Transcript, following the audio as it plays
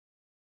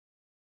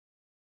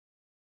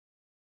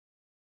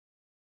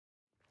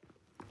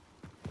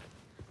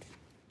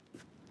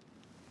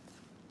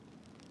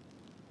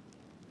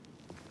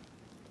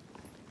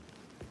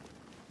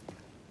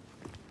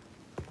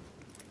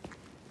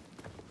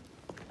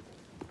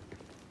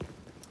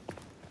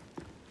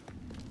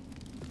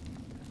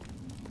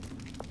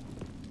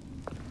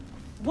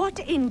What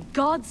in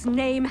God's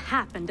name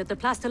happened at the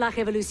Place de la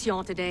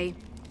Révolution today?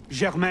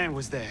 Germain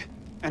was there,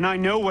 and I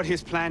know what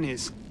his plan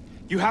is.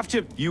 You have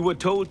to... You were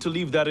told to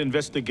leave that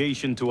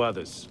investigation to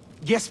others.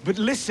 Yes, but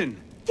listen!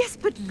 Yes,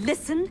 but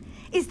listen!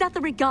 Is that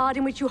the regard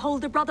in which you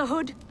hold the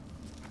Brotherhood?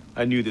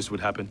 I knew this would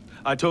happen.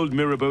 I told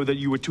Mirabeau that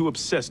you were too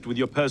obsessed with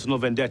your personal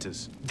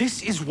vendettas.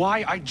 This is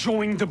why I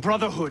joined the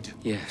Brotherhood.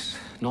 Yes,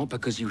 not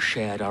because you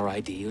shared our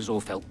ideas or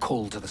felt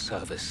called to the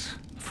service.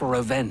 For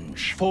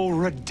revenge. For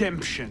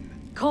redemption.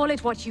 Call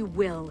it what you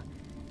will.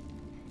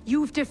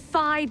 You've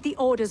defied the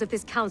orders of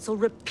this council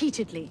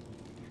repeatedly,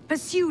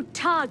 pursued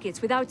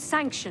targets without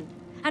sanction,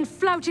 and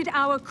flouted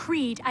our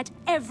creed at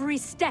every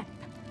step.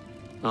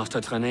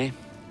 Master Trenet?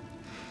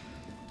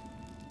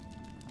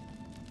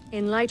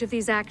 In light of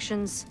these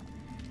actions,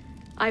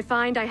 I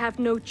find I have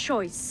no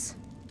choice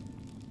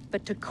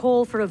but to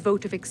call for a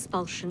vote of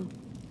expulsion.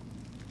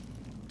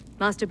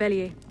 Master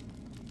Bellier.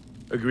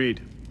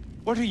 Agreed.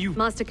 What are you...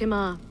 Master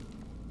Quemar.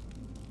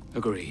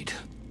 Agreed.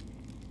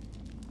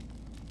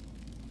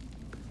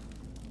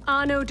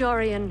 Arnaud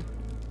Dorian,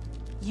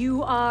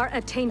 you are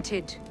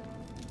attainted.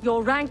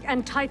 Your rank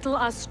and title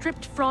are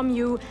stripped from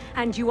you,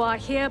 and you are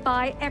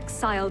hereby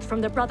exiled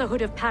from the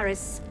Brotherhood of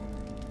Paris.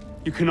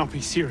 You cannot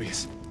be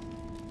serious.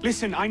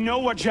 Listen, I know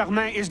what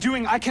Germain is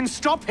doing. I can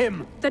stop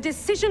him! The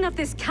decision of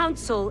this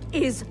council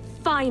is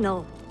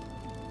final.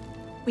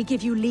 We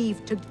give you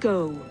leave to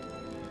go.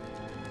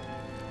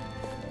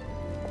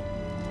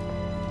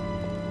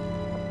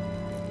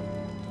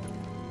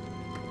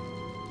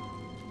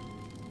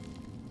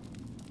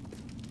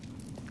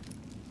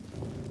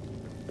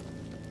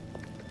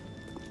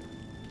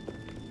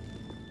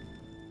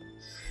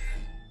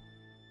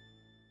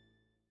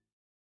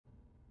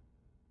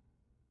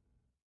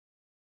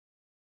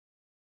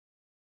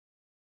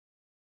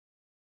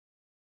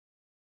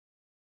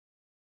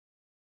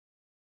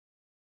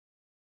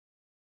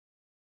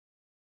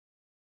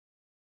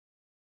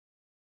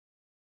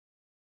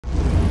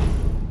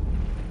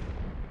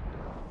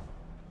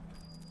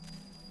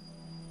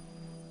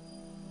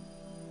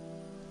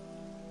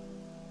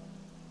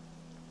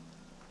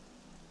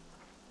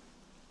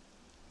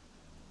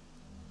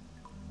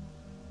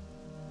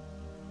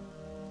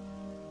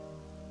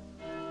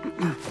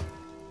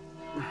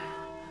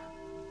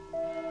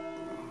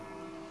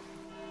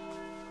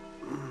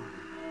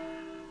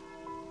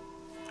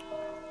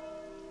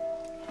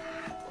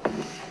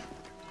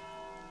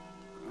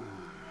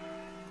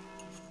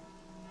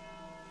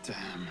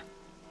 Damn.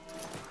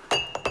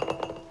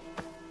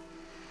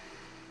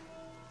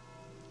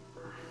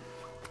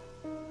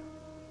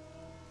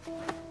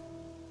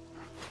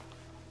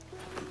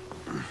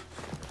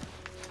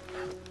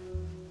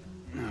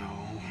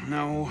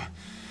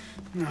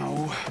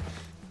 No.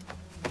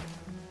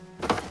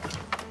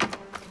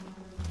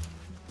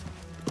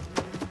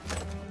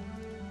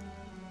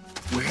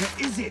 Where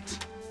is it?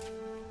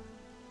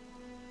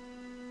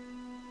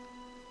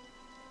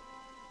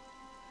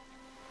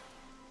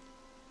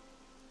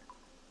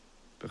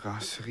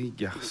 Brasserie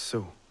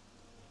Garceau.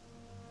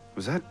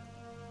 Was that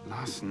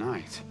last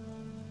night?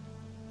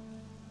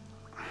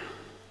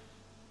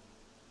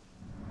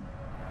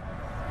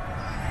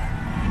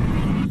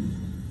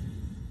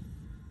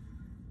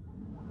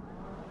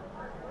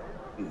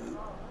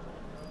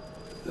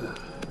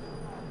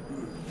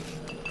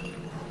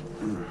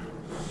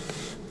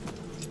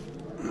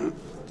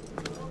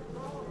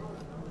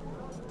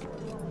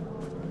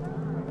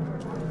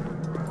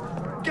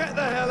 Get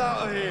the hell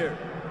out of here!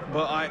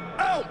 But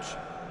Ouch!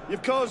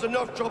 You've caused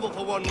enough trouble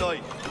for one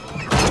night.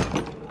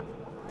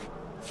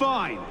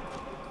 Fine.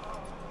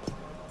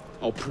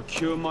 I'll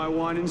procure my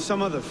wine in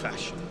some other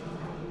fashion.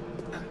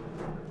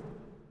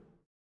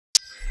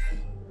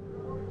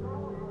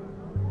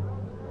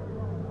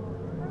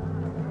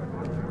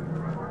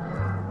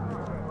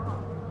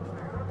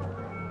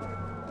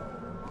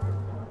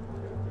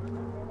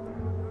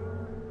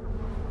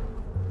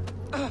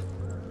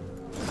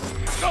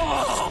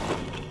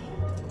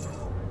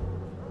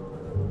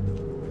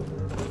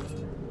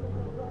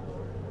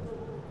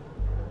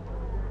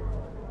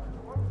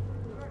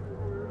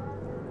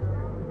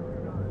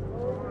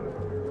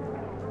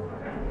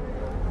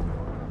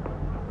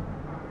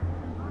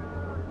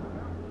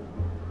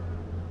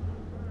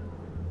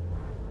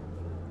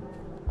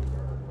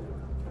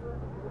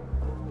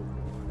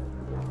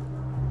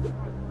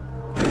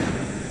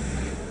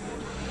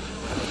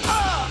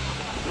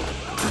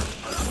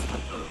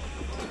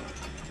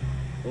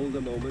 Hold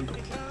a moment.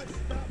 You can't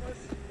stop us.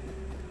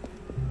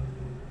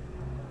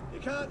 You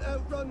can't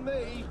outrun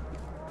me.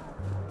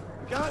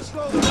 You can't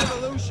slow the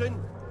revolution.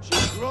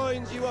 She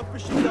grinds you up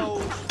as she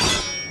goes.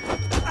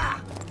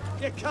 Ah!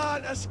 You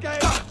can't escape.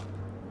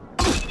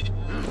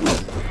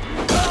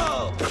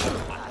 Oh!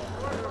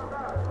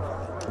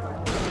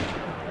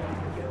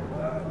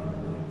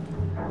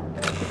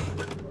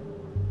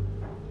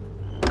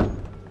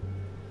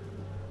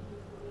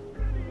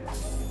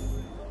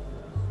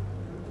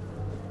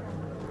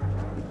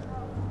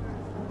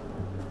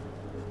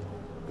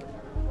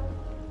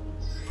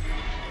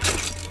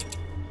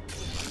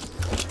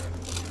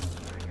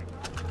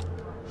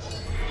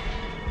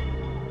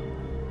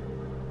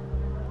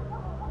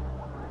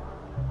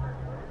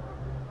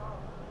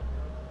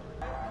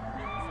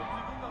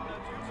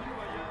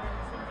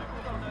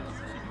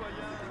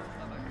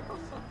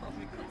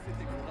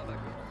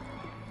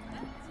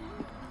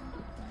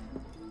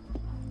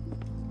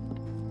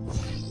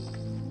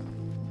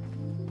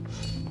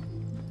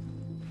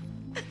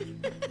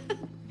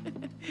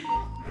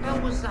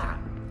 was that?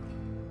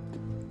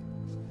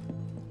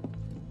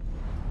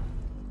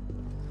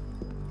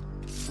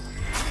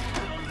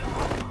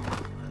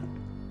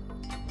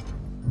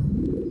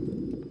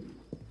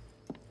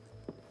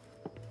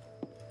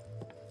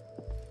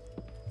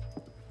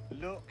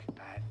 Look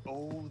at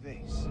all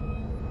this.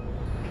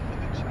 Even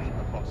the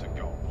chamber pots are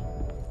gone.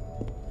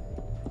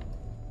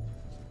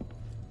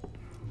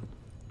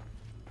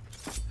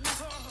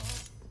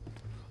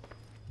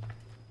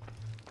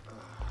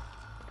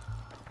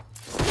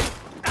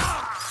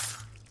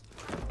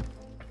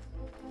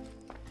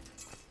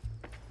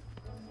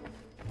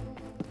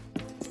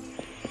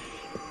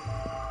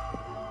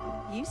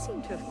 You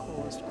seem to have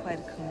caused quite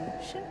a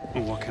commotion.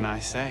 Well, what can I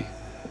say?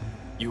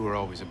 You were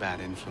always a bad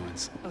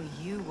influence. Oh,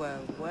 you were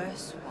a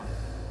worse one.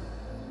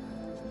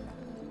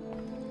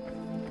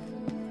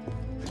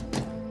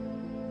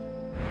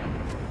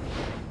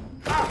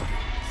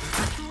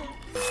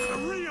 The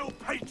real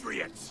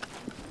patriots!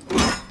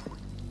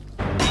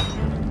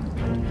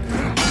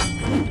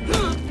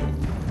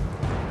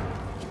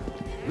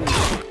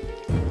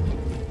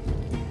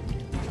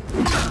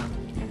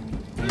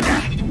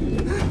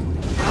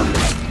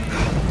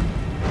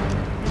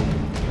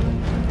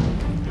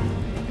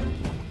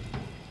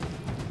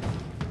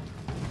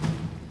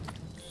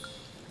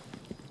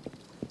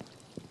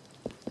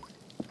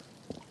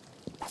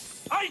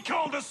 I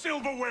call the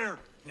silverware!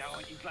 Now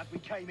aren't you glad we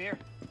came here?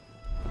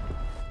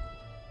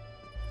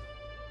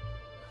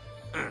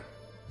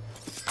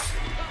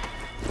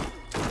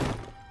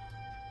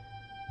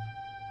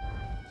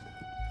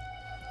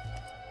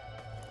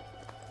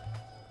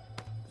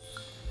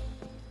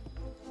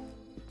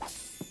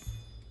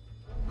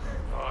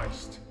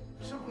 Christ.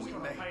 Someone's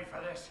gonna pay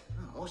for this.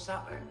 Oh, what's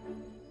that then?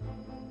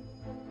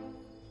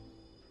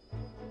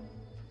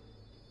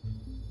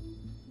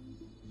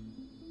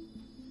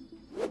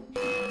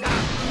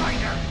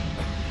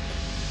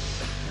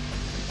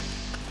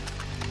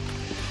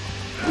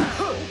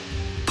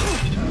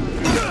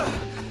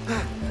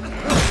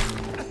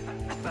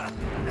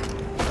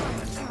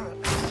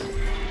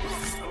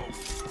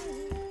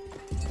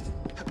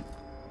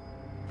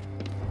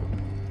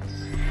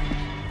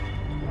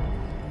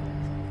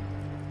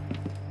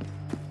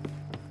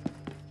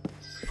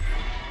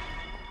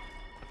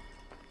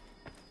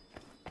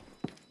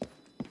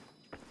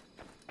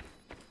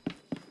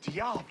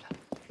 Diable!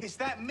 Is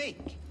that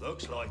Mink?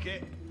 Looks like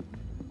it.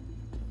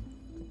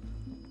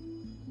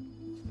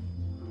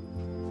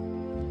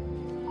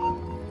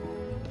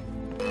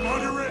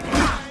 Moderate!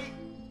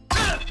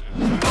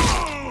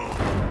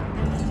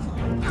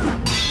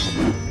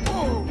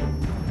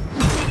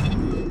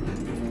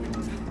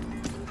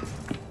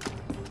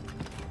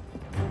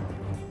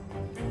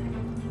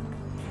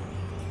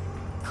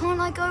 Can't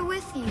I go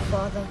with you,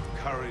 Father?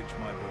 Courage,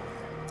 my boy.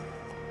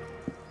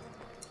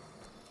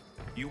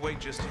 You wait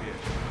just here.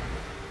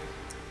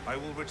 I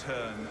will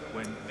return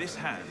when this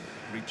hand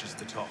reaches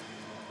the top.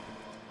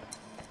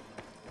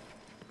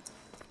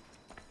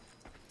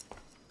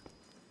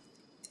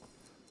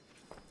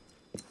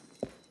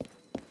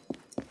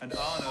 And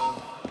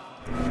Arno,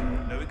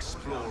 no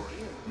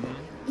exploring.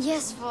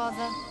 Yes,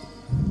 Father.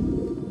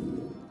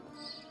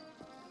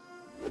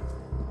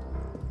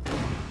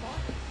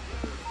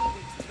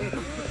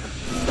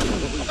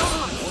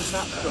 What's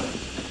that then?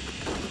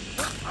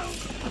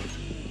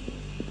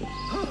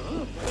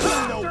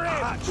 No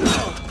patch!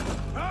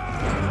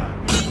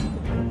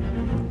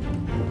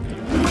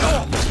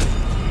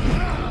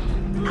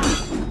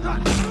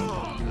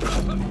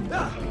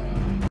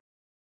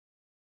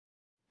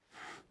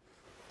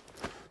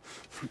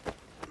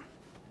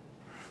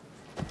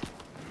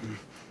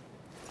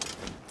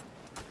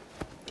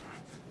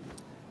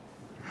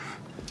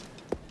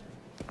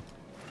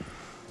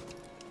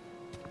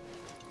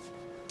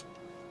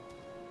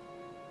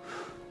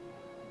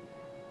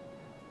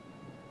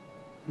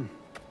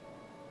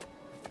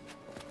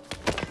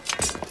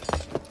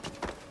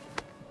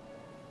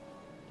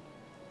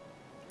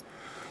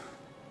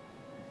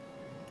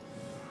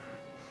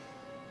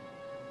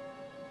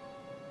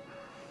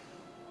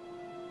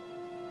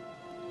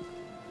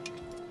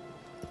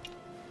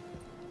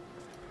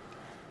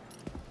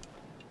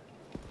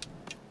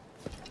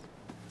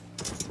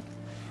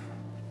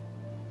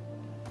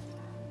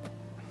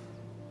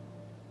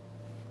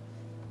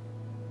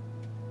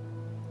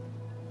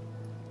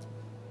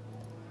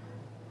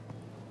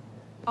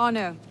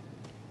 Arno.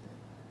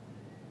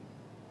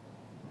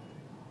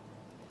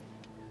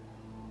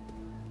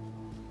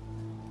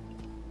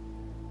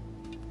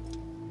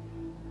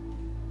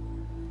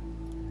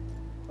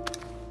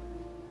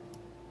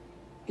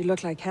 You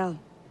look like hell.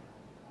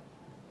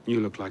 You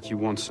look like you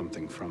want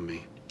something from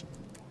me.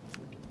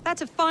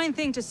 That's a fine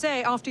thing to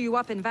say after you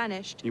up and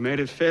vanished. You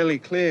made it fairly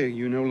clear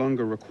you no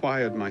longer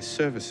required my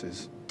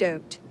services.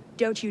 Don't.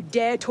 Don't you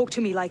dare talk to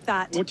me like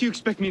that. What do you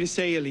expect me to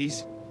say,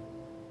 Elise?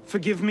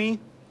 Forgive me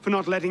for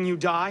not letting you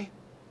die?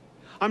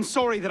 I'm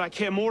sorry that I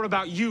care more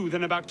about you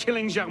than about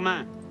killing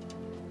Germain.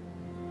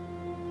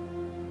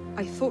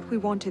 I thought we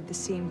wanted the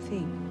same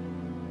thing.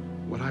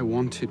 What I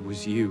wanted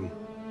was you.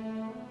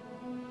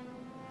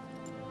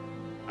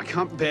 I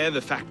can't bear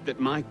the fact that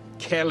my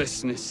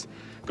carelessness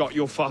got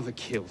your father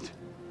killed.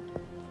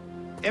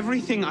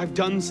 Everything I've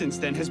done since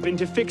then has been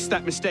to fix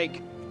that mistake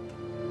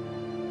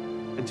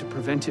and to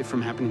prevent it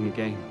from happening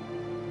again.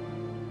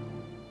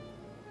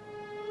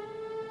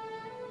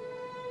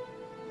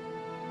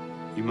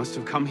 You must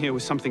have come here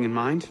with something in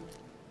mind.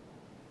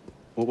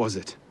 What was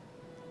it?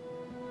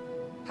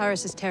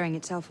 Paris is tearing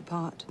itself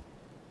apart.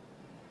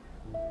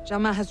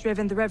 Germain has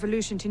driven the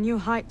revolution to new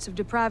heights of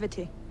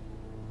depravity.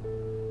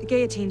 The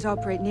guillotines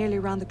operate nearly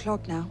around the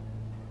clock now.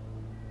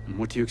 And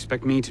what do you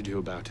expect me to do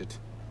about it?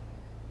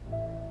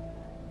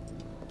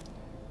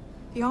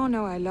 The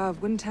Arno I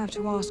love wouldn't have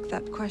to ask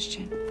that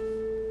question.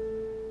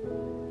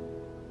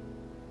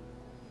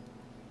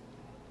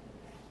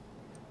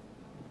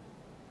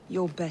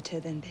 You're better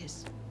than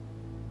this.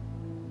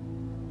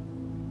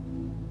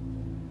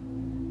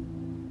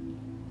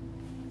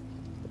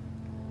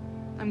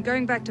 I'm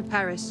going back to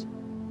Paris.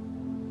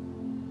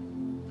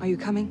 Are you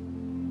coming?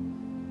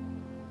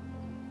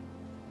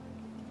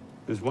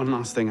 There's one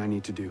last thing I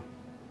need to do.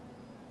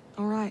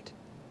 All right.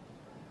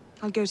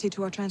 I'll go see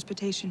to our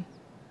transportation.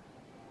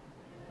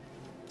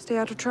 Stay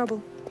out of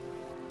trouble.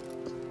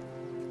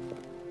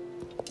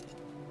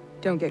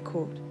 Don't get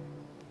caught.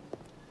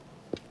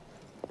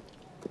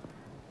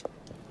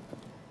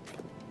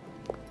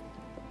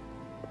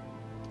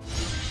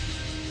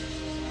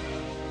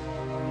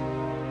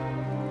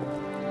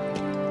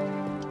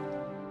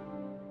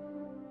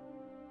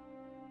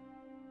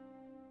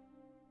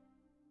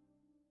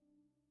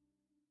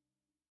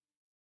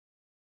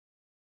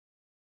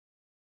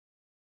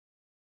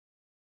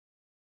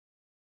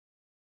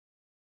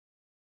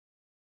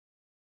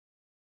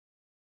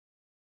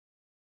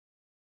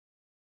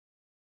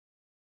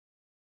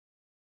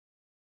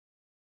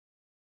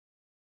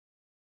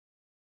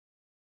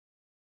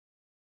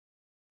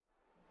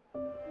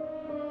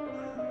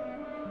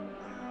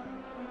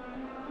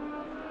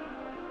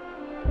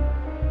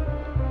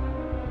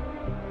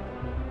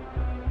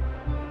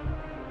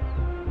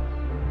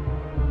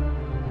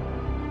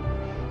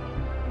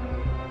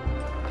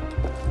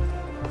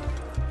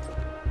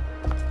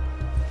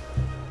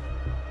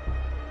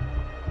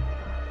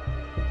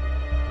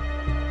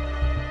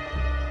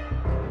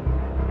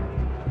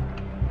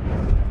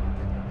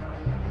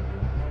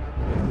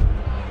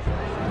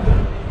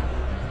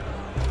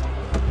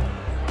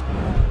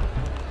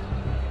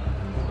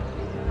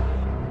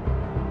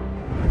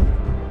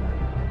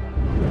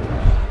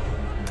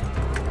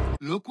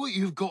 Look what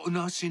you've gotten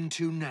us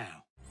into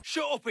now.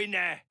 Shut up in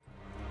there!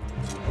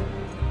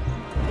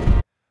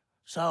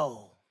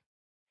 So,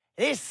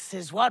 this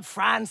is what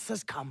France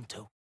has come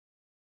to.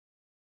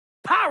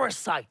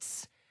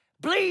 Parasites,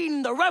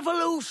 bleeding the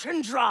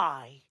revolution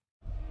dry.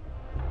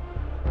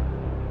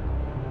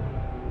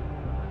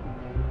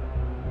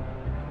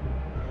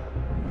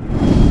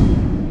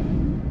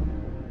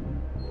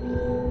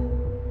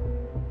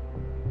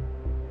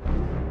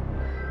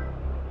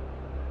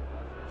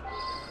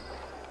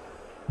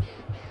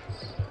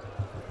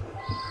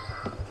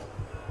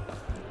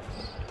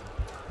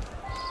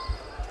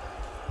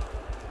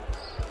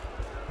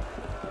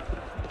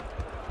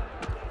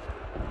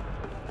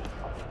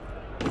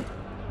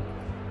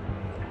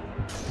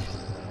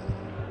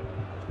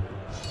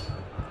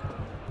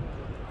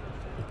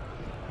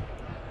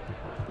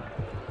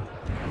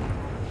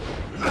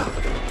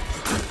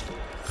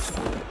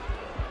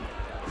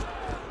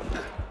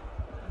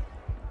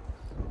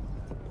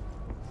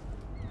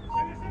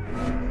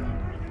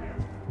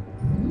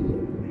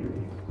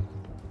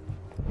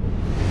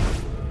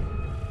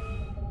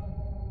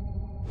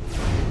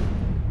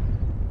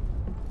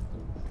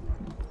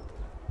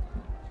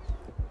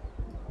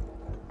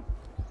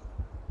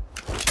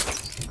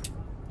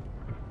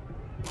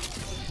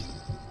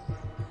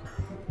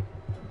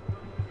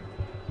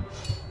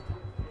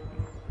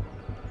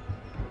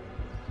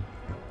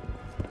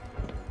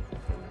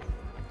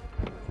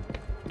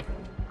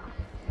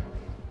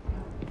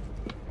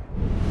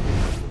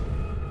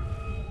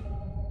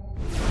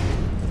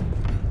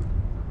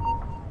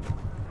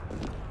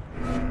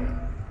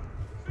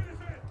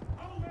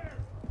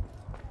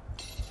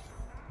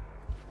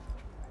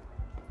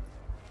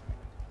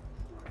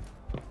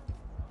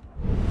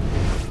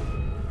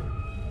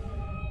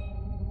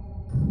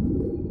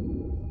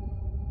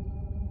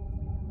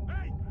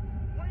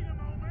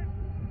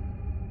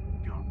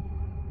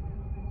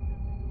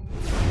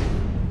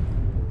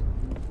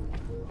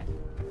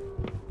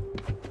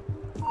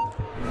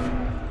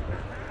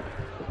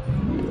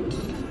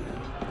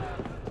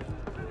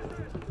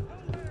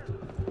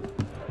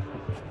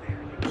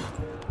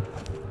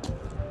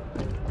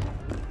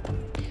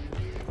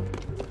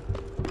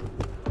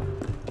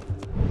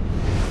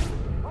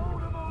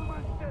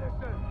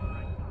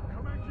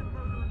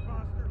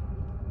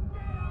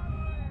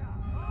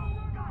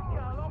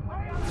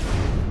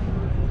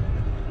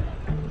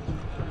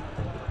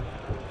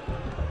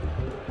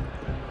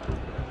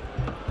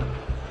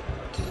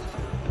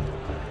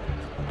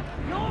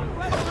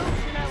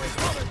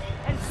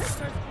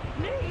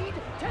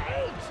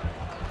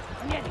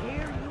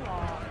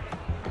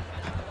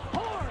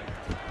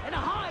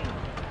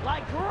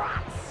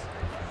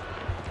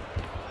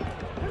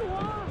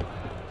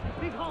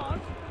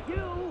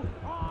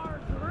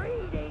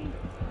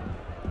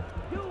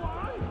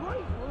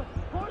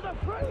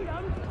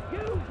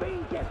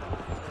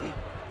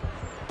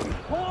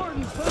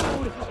 Jordan's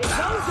food is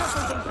no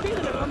different than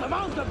stealing it from the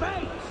mouth of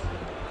babes.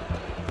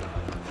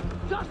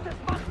 Justice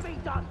must be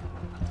done.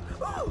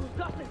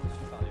 Justice,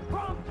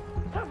 prompt,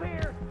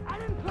 severe,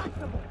 and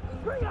inflexible.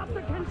 Free up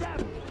the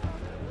condemned.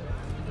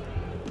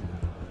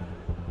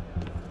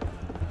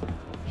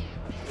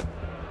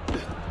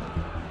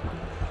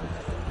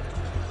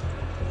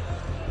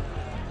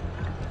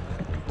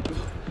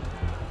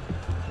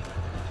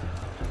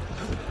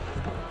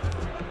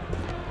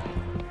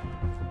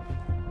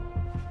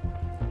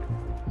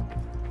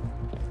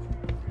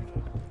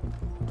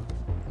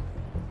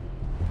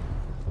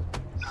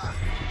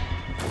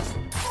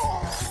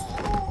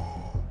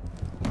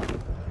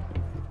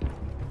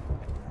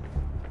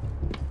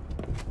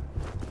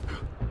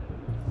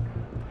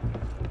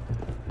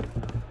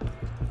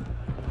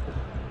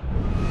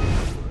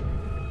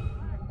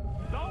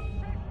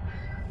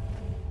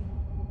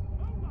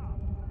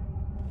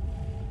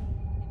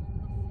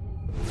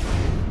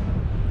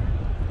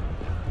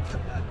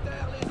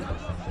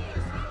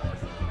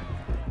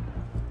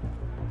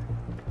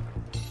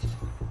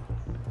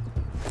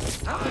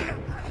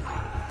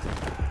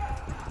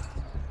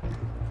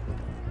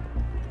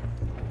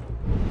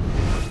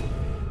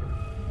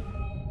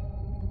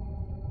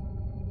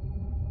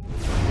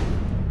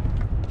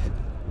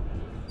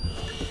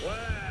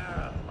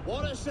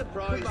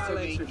 Surprise to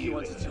meet you. If you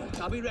want to talk,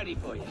 I'll be ready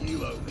for you.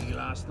 You owe me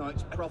last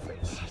night's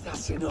profits.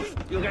 That's enough.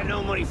 You'll get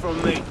no money from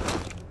me.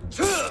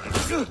 J'ai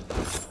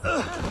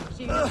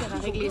une affaire à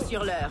régler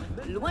sur l'heure,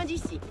 loin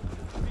d'ici.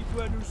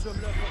 Dis-toi, nous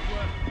sommes là pour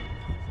toi.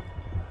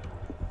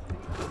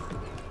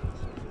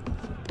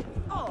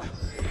 Oh,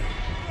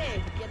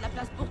 hey, il y a de la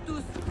place pour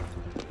tous.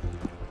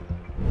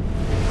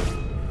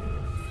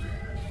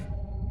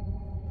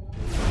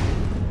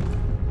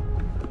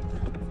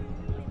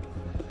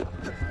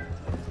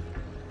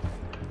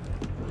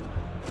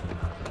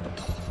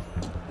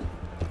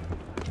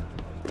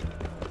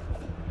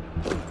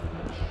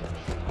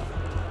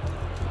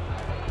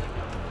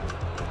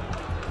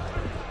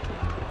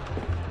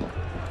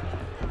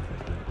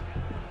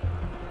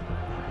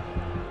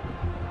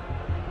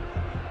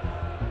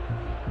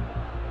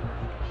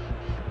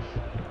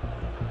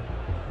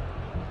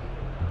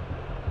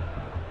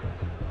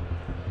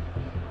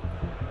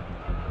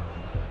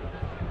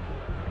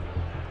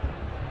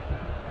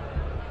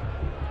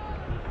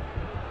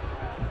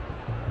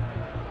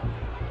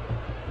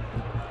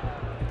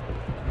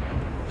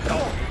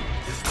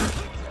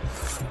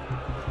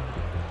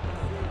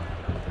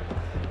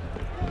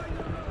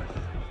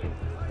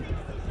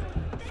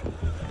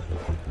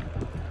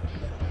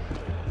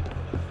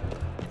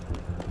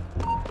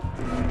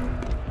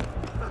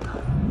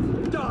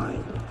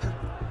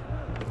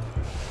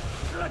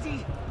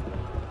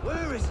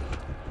 Where is he?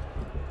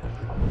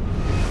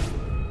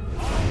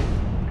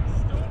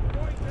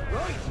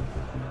 Right!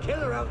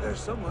 Killer out there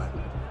somewhere.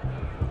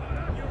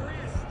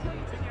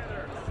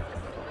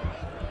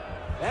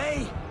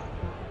 Hey!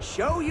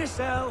 Show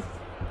yourself!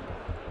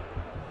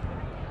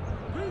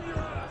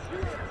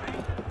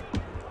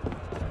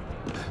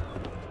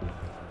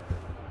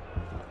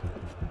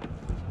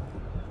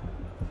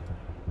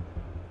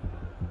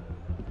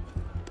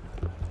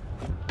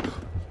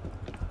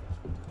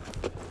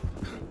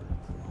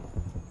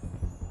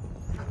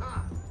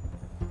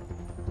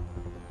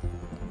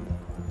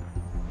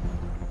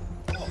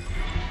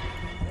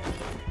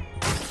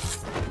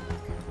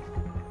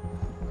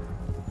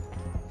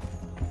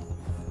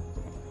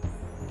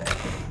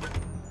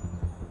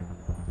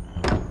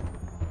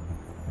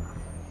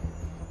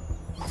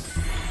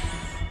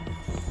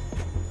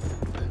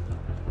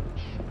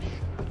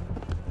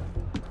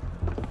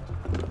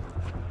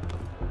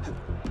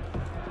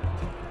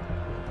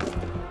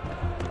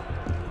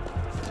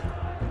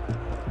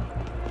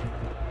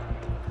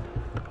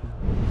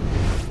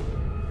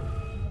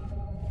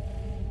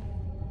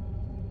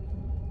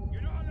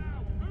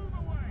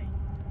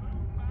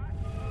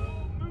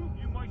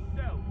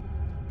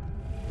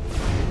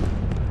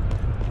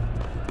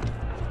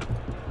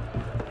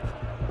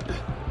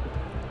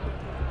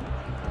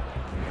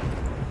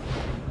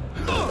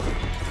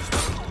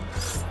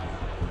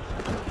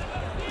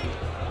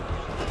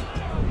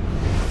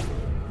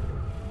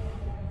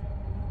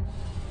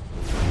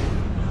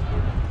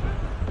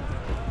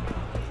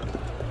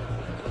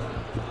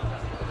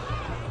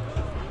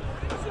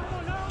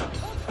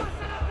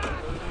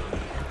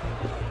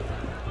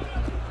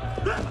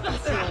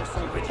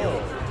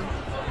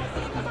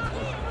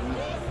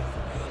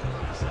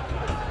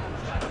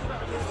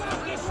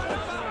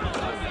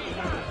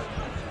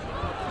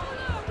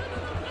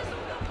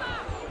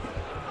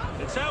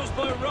 It sounds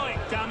by right,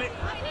 damn it.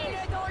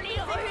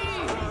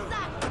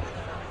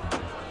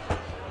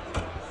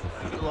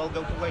 It'll all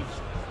go to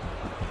waste.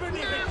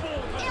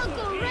 It'll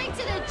go right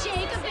to the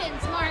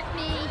Jacobins, mark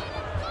me.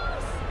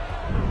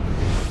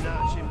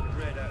 Snatching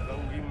bread out of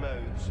hungry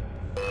mouths.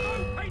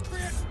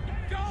 Patriot,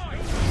 die!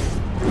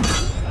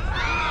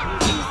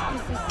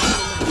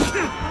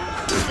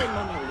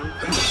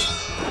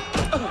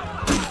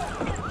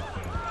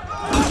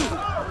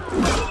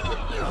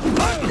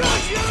 I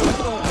got you!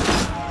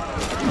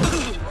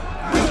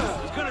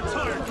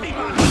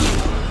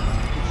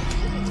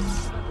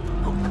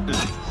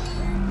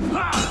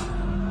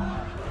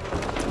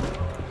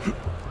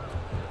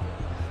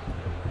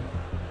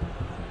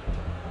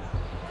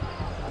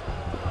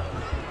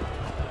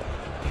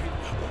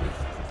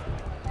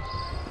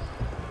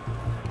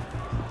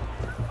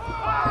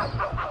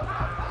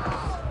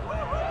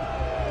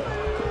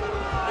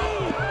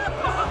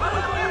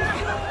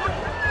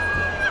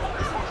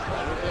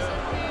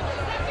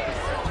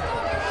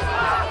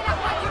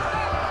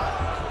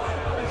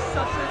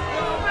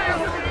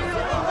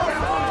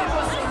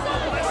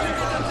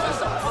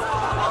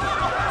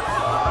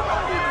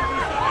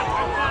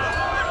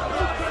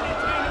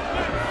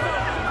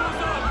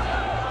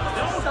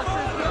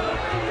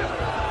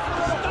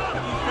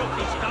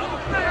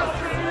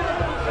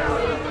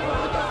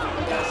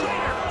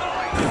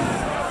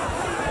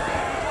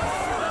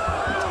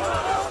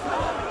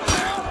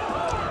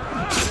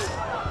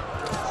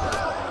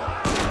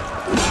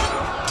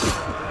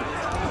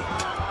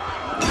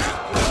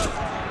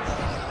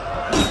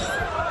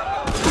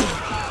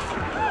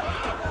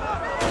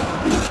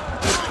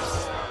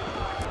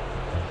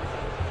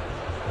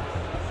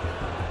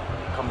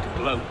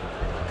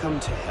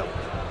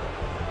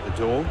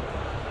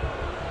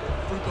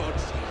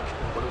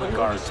 the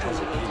guards has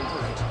a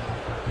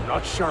key.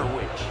 Not sure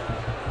which.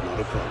 Not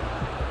a problem.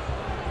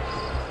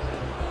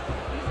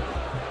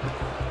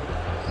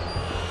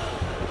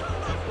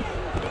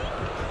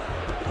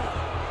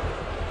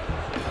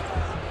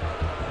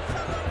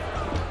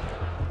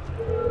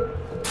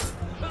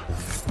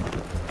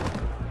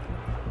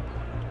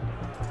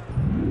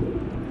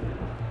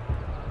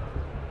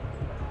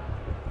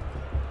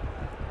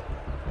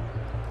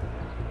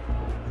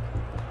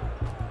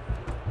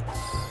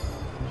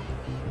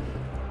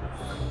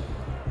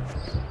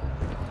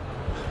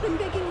 I'm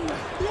begging you,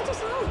 let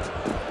us out!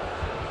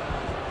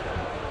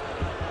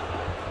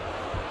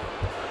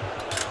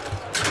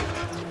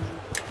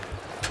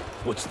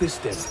 What's this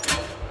then?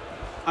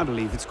 I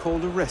believe it's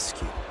called a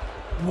rescue.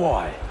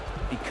 Why?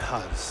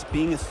 Because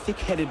being a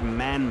thick-headed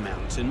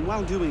man-mountain,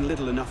 while doing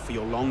little enough for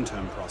your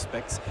long-term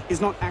prospects, is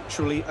not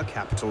actually a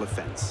capital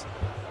offense.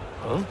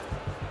 Huh?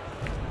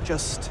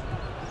 Just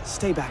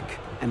stay back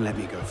and let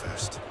me go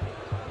first.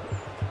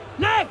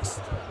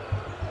 Next!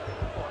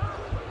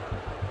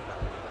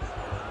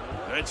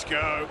 Let's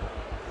go.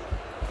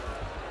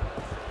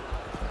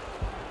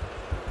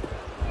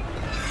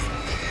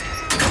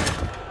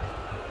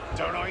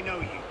 Don't I know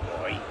you,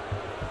 boy?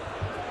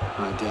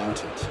 I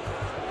doubt it.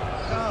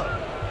 Oh,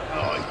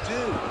 I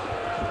do.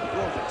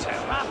 You're the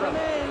town trouble.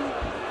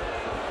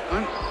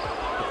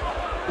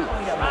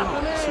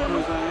 I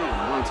suppose I am,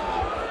 aren't I?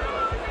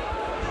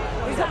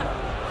 Is that?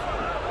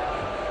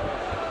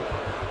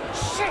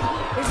 Shit!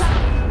 Is that?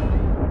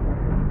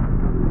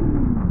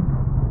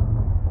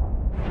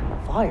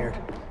 Fired?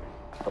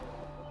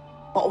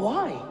 But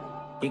why?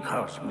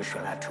 Because,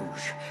 Monsieur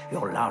Latouche,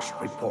 your last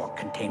report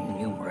contained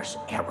numerous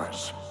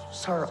errors.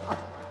 Sir,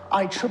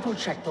 I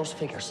triple-checked those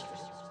figures.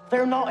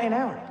 They're not in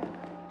error.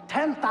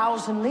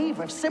 10,000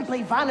 livres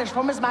simply vanished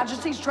from His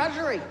Majesty's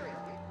treasury.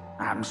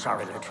 I'm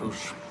sorry,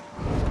 Latouche.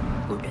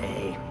 Good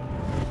day.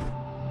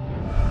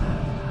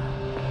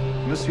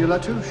 Monsieur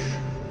Latouche,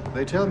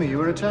 they tell me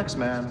you are a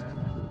taxman.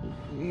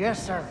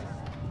 Yes, sir.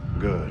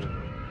 Good.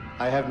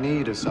 I have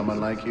need of someone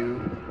like you.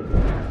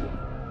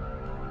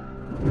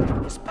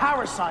 It's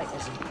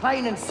parasitism,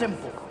 plain and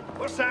simple.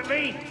 What's that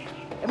mean?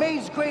 It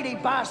means greedy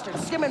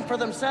bastards skimming for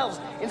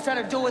themselves instead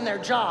of doing their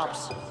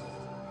jobs.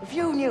 If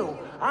you knew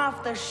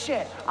half the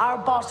shit our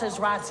bosses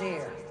rats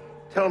here.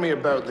 Tell me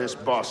about this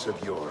boss of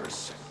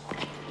yours.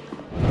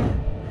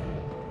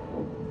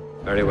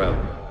 Very well.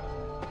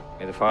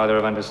 May the Father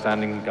of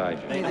Understanding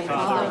guide you. May the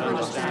Father of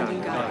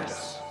Understanding guide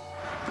us.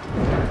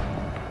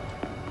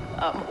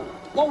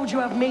 What would you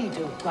have me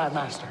do,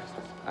 Grandmaster?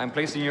 I'm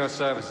placing your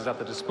services at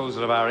the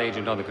disposal of our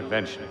agent on the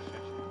convention.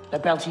 Le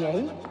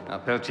Peltier? Now,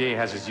 Peltier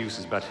has his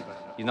uses, but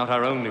he's not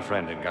our only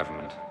friend in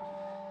government.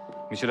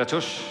 Monsieur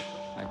Latouche,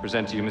 I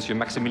present to you Monsieur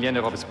Maximilien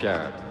de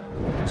Robespierre.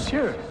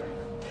 Monsieur,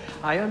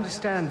 I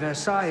understand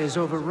Versailles is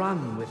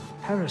overrun with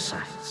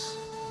parasites.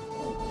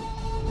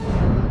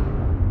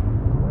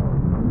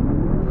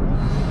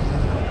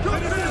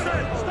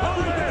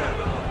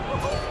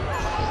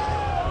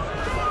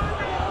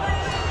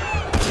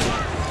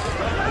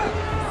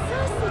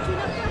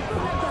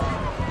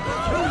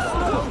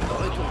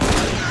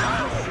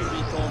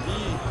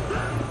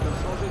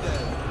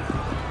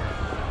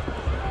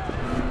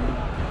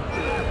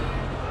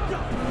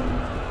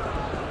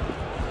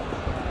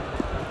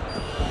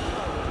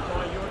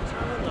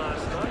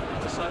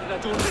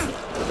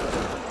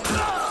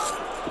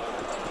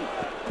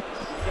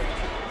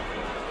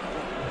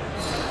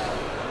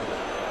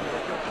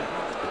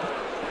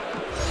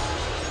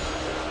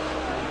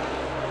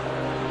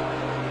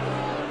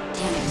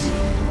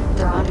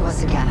 They're onto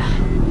us again.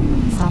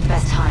 It's not the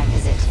best time,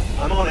 is it?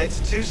 I'm on it.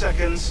 2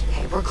 seconds.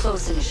 Okay, we're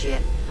close,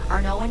 Initiate.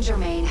 Arnaud and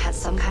Germain had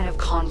some kind of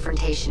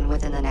confrontation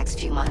within the next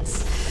few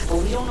months, but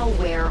we don't know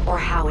where or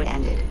how it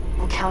ended.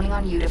 We're counting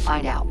on you to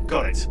find out.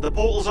 Got it. The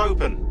portal's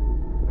open.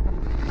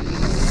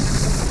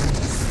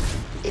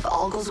 If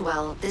all goes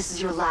well, this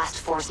is your last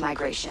forced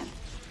migration.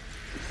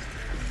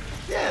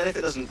 Yeah, and if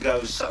it doesn't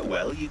go so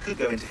well, you could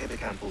go into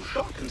hippocampal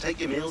shock and take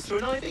your meals through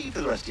an IV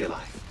for the rest of your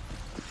life.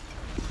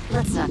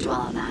 Let's not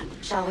dwell on that,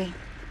 shall we?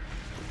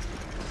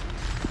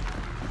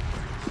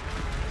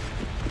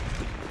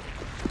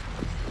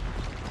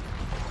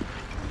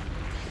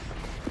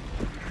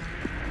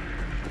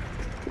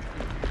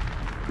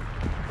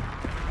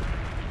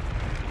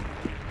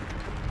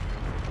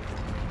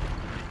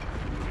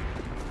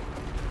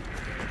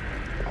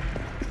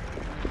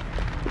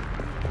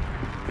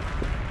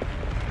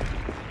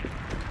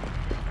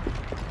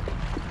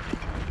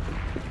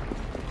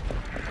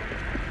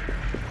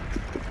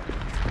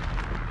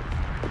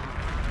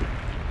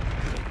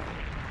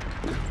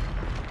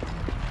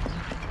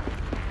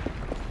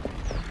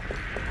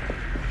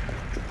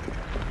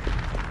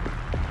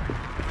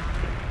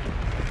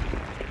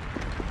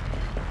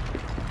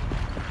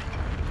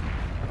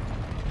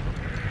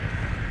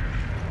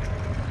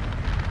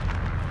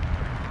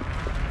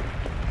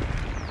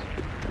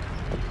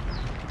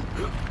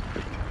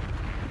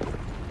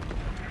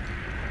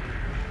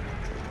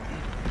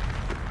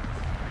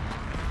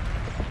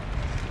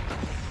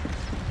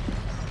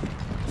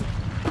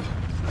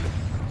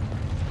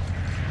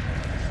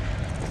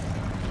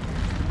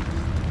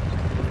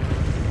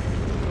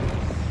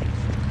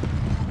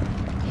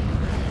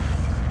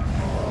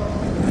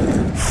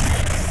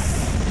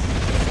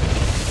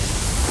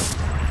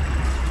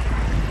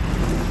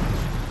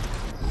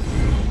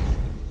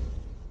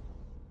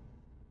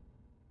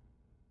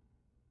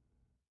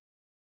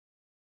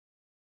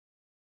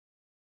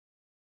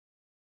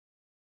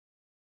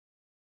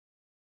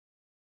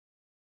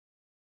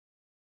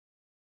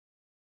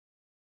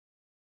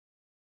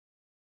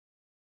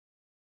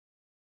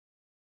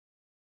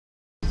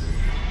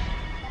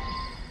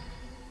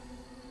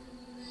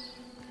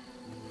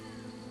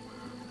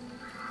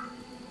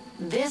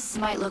 This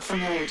might look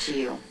familiar to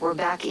you. We're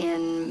back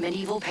in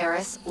medieval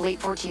Paris, late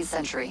 14th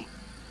century.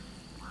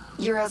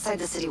 You're outside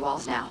the city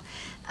walls now.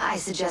 I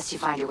suggest you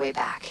find your way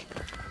back.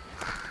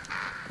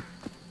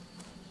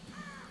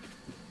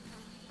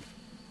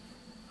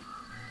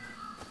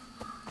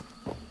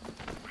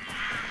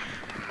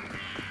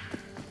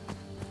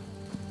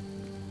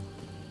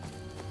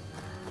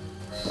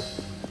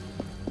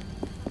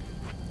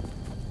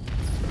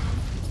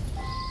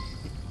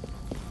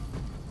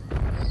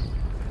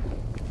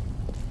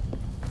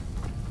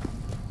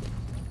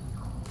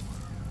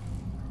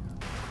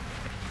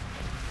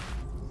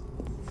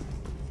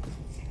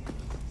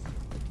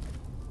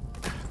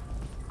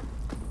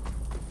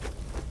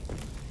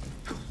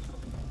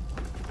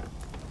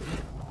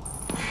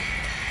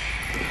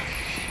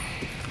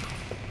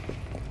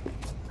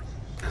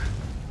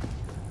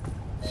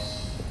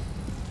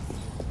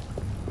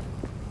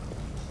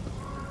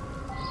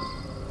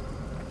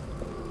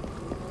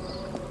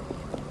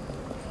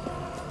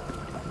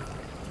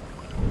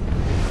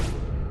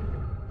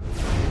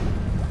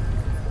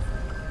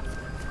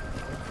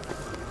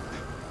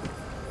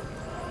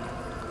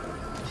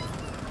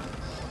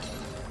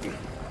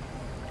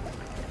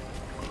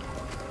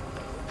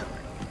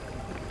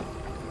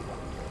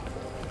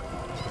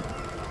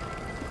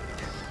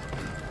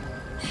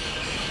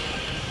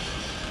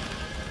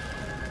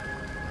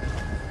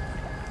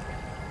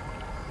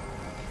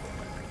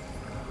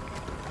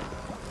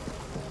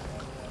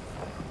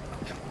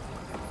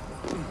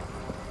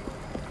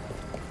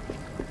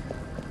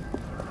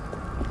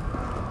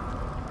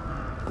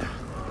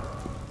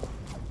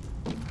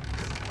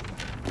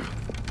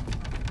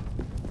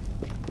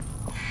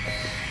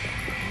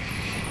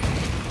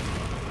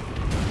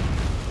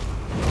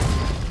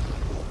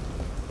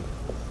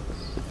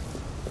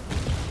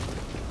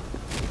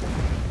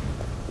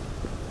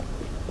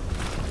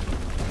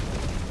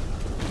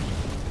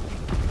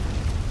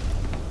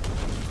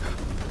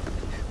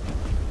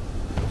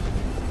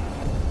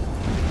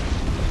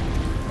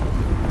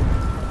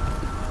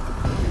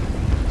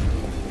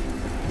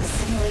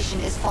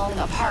 Is falling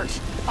apart.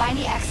 Find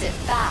the exit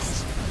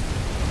fast.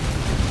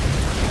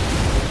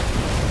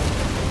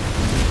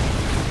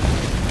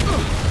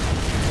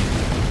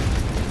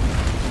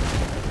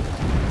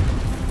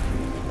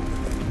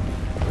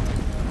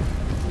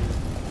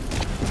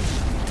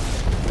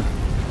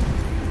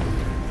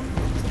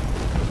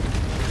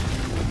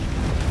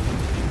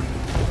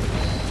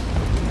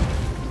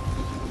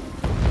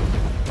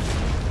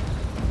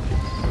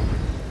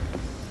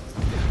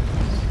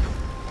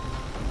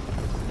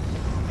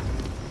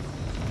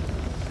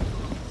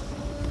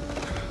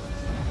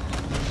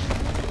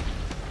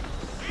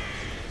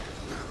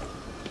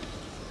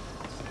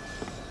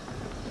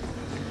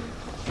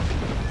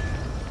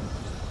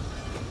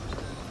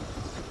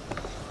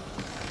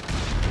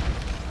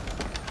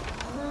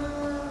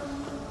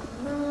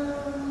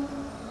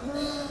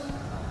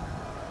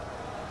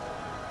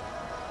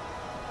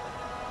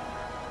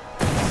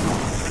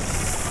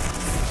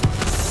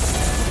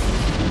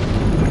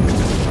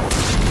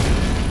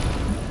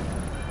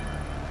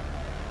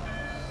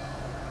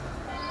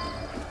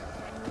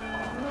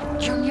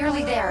 You're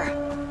nearly there.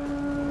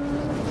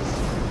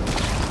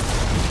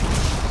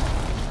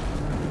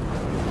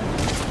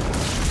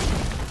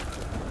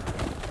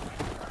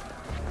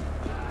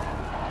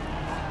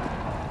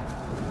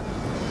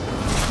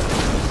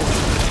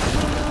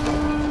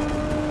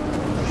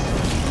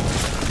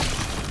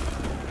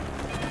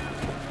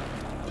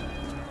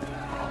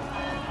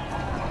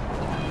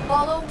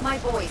 Follow my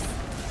voice.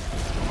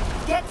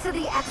 Get to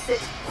the exit,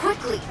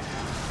 quickly!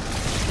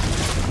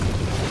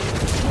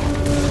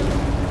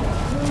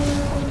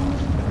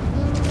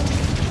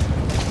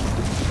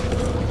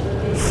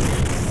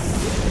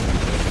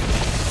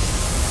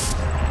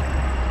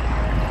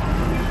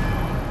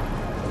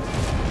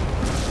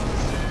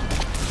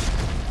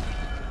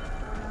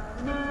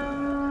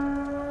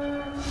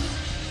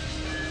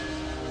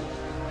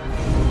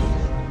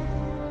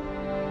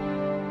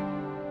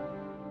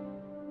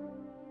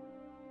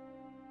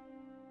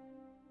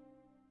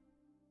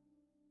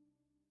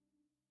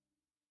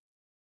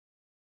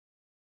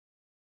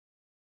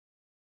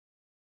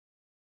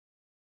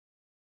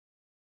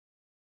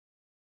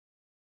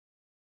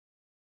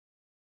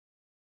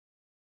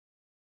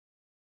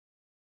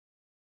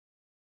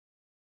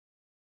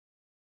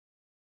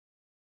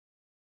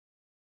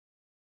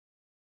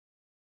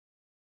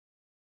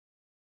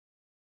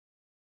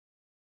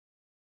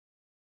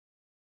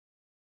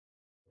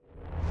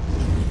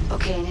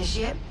 Okay,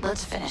 Initiate,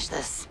 let's finish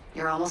this.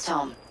 You're almost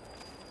home.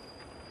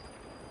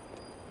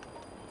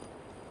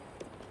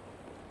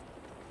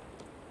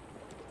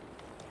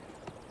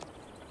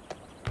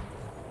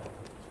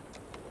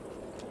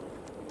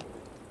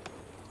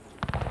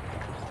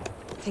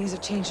 Things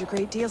have changed a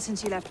great deal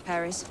since you left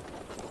Paris.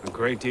 A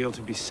great deal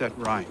to be set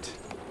right.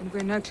 And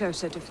we're no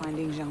closer to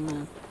finding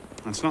Germain.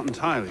 That's not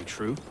entirely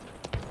true.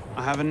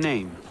 I have a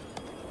name.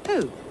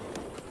 Who?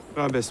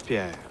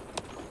 Robespierre.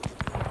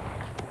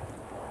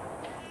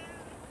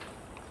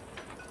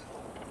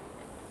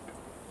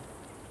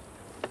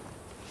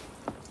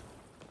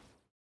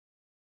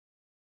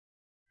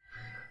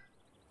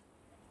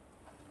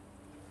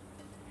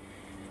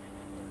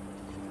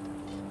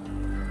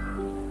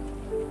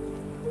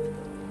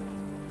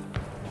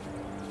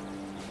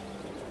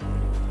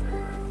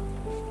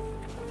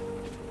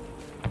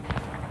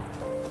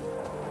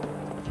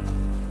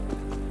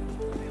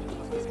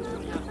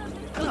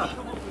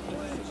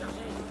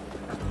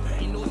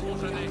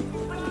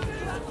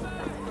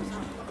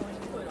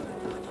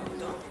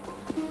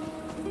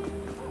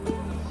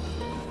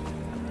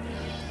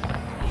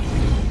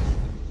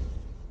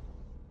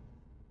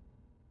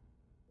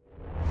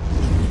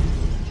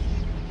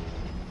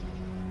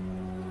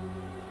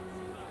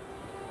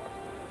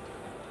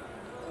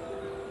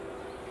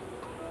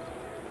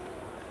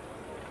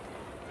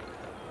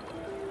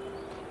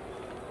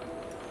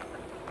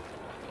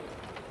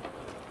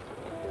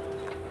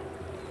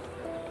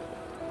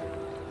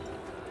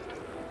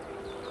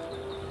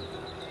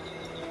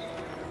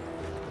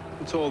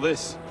 What's all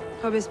this?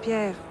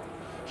 Robespierre.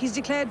 He's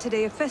declared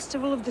today a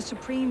festival of the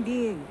Supreme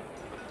Being.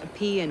 A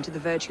paean to the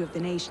virtue of the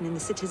nation and the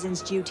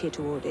citizens' duty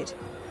toward it.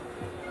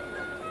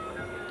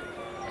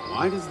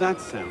 Why does that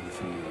sound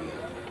familiar?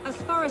 As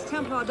far as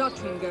Templar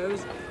doctrine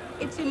goes,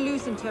 it's a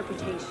loose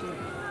interpretation.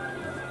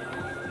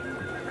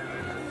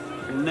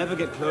 We'll never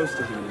get close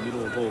to him in the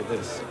middle of all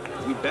this.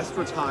 We'd best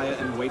retire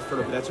and wait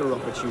for a better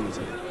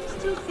opportunity.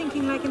 Still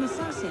thinking like an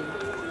assassin.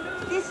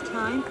 This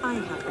time, I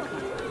have the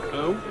plan.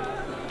 Oh?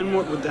 And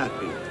what would that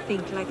be?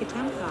 Think like a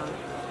Templar.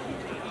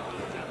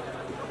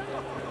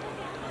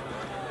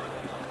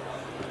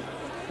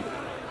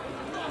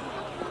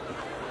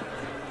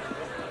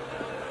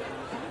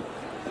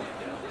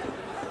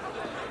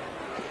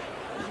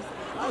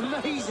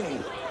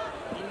 Amazing!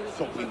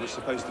 Thought we were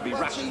supposed to be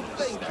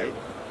rationalists, no?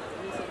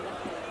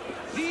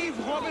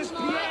 Vive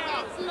Robespierre!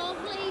 That's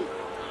lovely.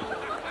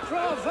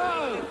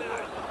 Bravo!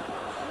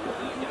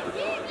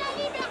 Vive la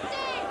liberté!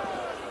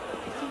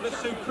 The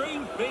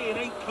Supreme Being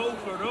ain't called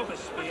for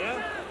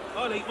Robespierre.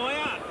 I'll eat my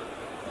hat.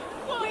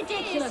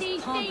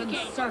 Ridiculous pomp and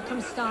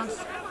circumstance.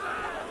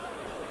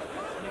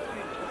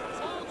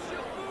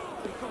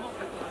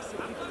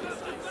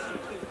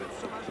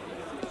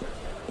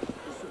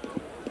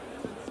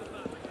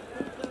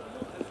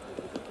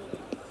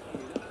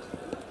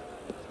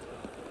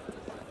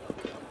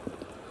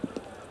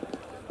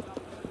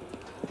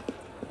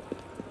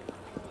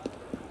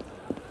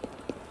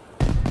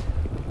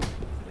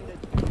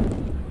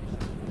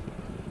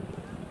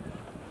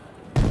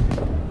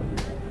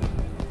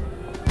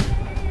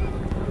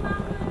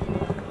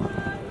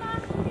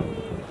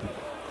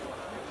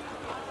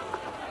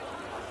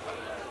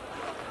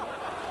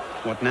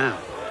 What now?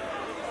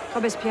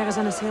 Robespierre is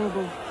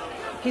unassailable.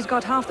 He's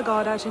got half the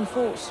guard out in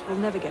force. We'll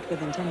never get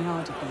within 10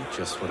 yards of him.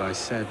 Just what I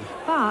said.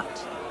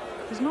 But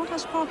he's not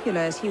as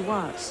popular as he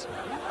was.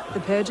 The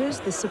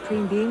Purgers, the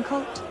Supreme Being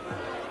cult.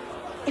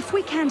 If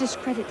we can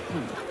discredit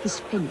him, he's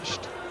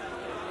finished.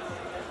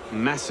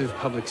 Massive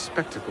public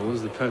spectacle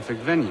is the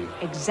perfect venue.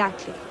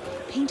 Exactly.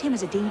 Paint him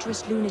as a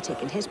dangerous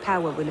lunatic and his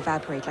power will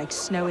evaporate like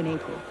snow in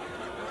April.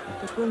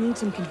 But we'll need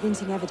some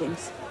convincing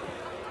evidence.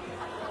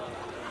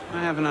 I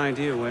have an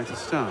idea where to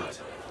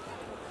start.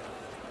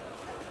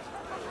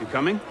 You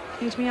coming?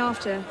 Meet me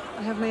after.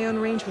 I have my own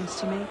arrangements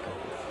to make.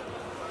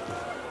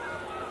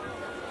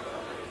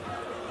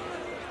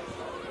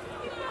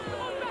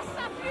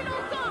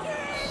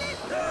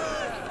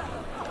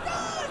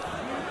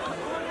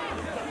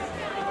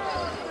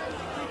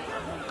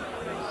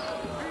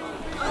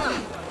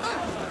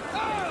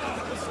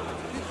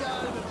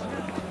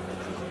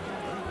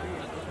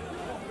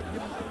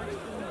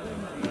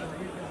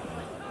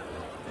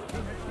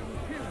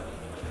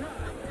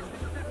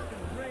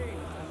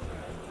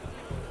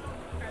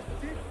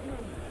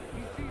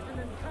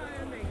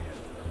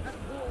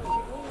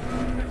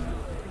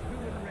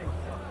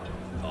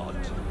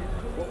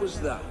 What was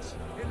that?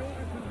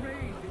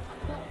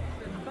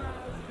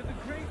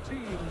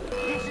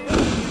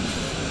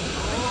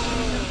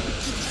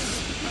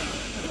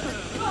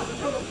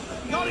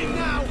 Got him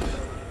now!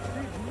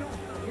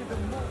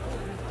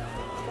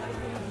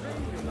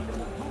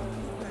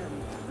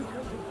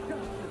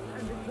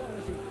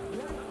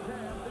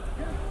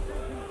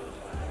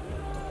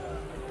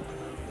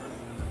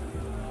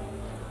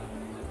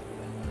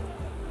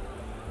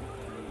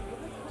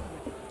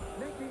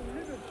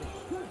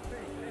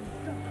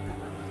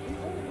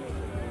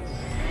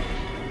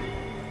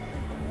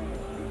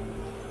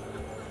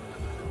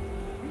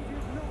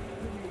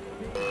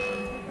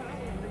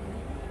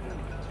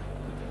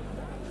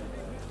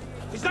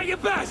 Is that your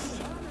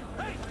best?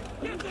 Hey,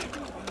 get there!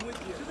 I'm with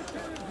you.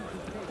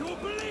 You're a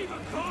believer,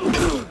 Carl!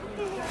 No!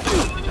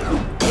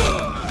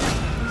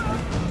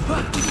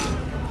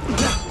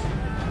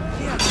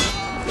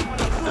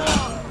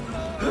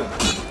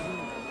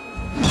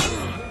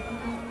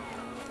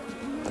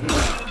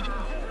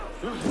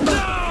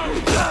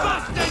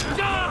 Bastard,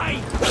 die!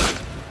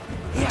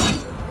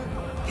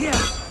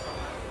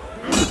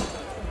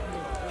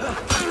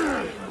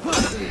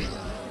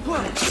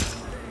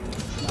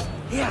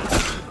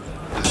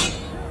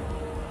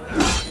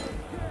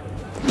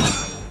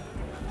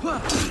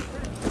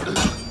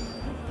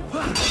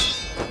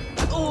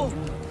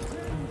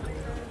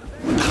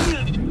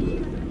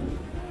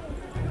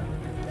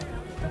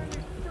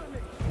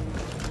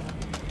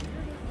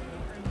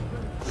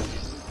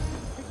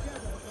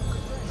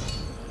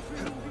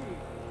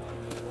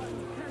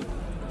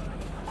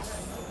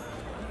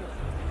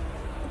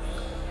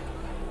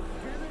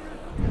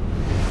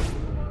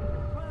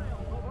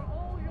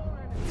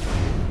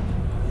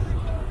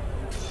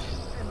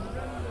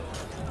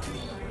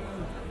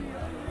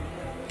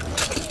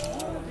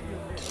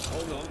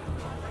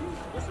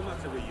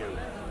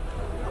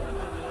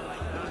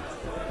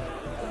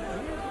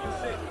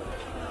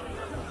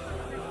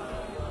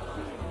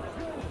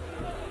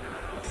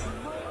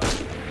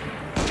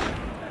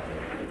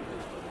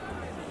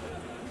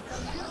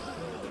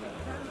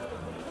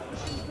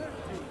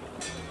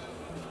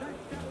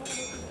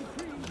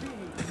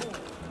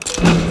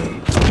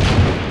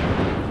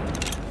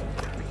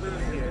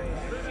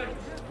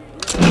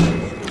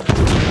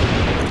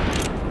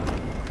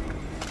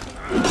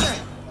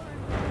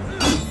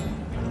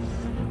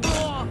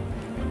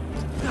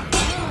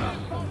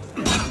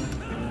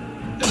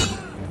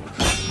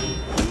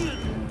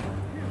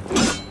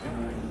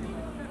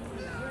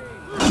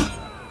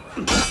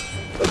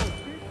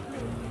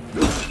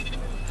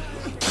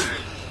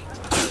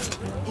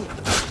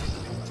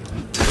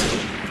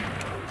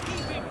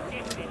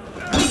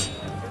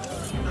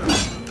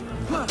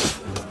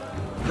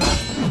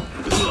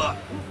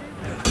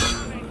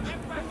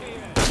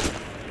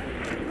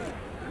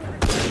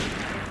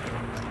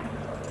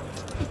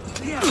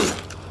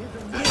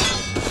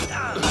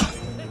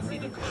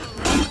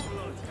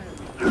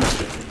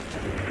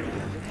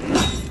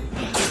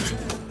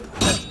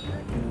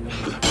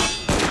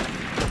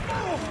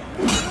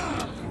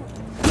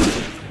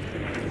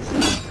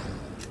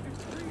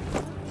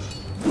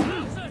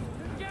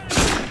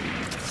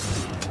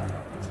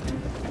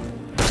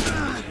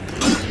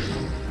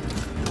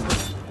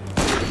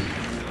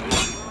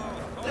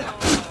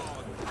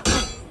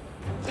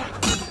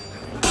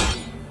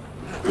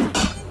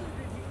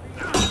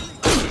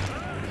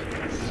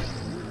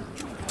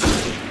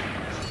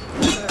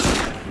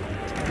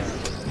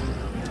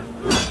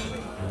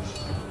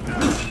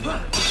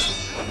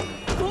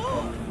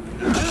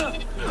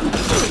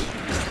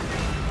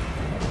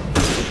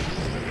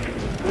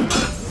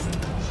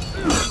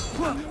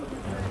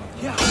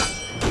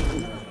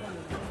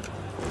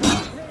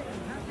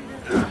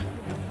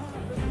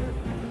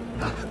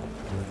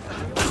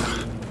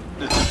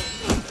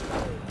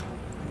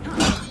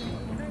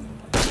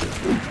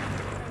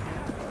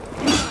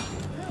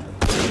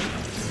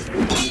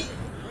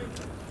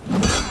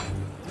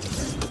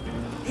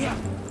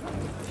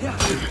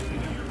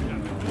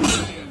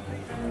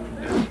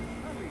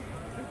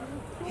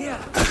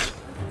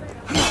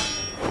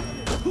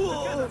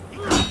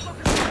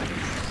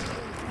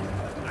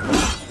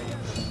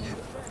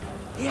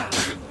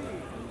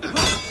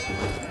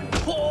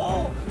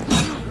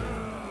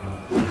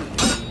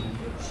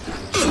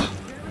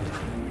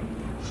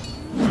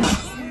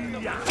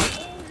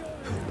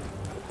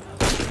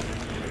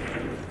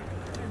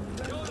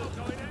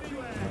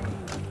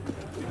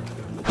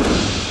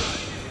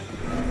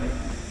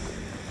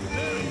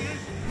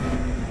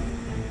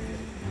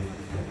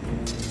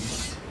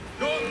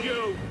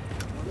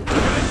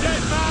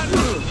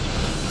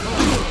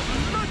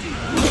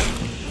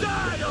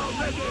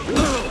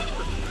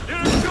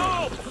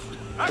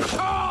 A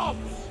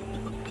corpse!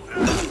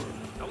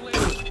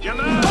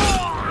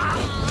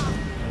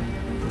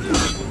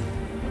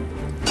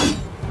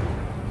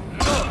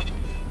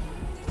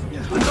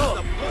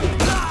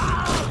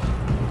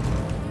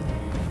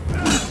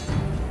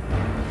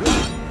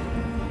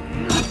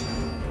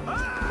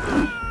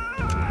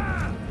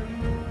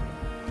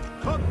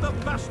 Cut the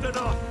bastard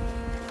off!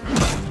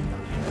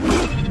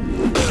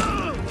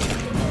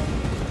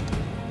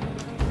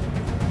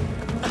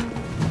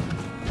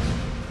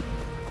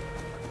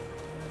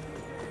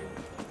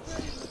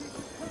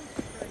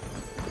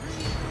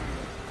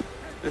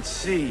 Let's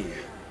see.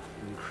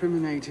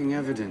 Incriminating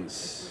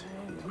evidence.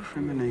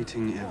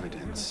 Incriminating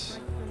evidence.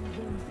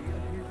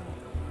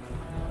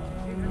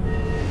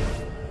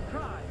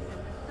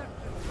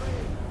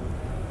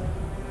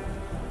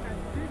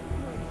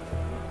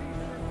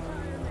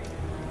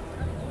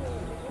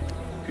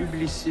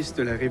 Publiciste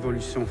de la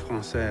Révolution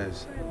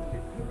française.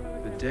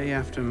 The day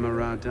after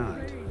Marat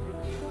died.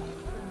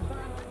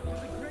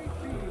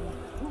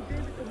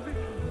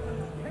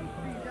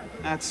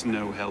 That's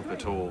no help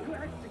at all.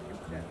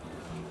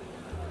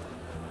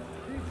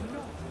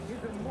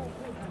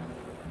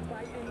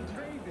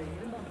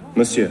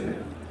 Monsieur,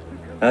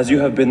 as you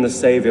have been the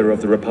savior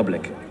of the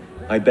Republic,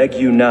 I beg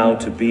you now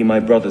to be my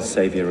brother's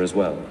savior as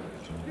well.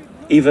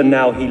 Even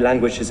now he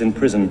languishes in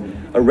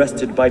prison,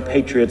 arrested by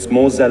patriots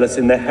more zealous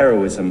in their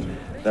heroism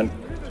than...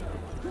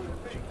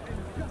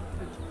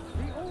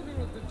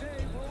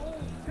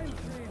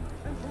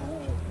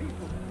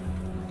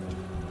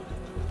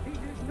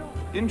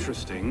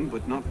 Interesting,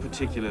 but not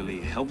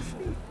particularly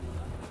helpful.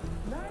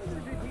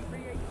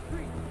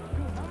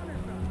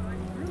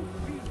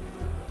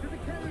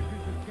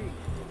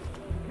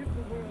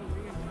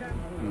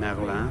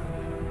 Merlin,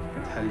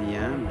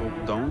 Tallien,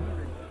 Bourdon.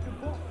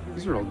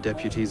 These are all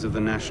deputies of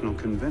the National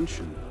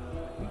Convention.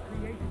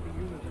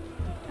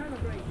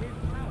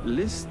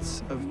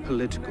 Lists of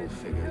political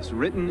figures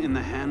written in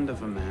the hand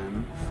of a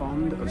man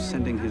fond of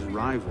sending his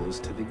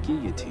rivals to the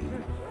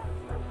guillotine.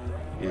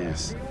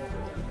 Yes,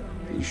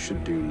 these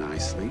should do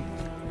nicely.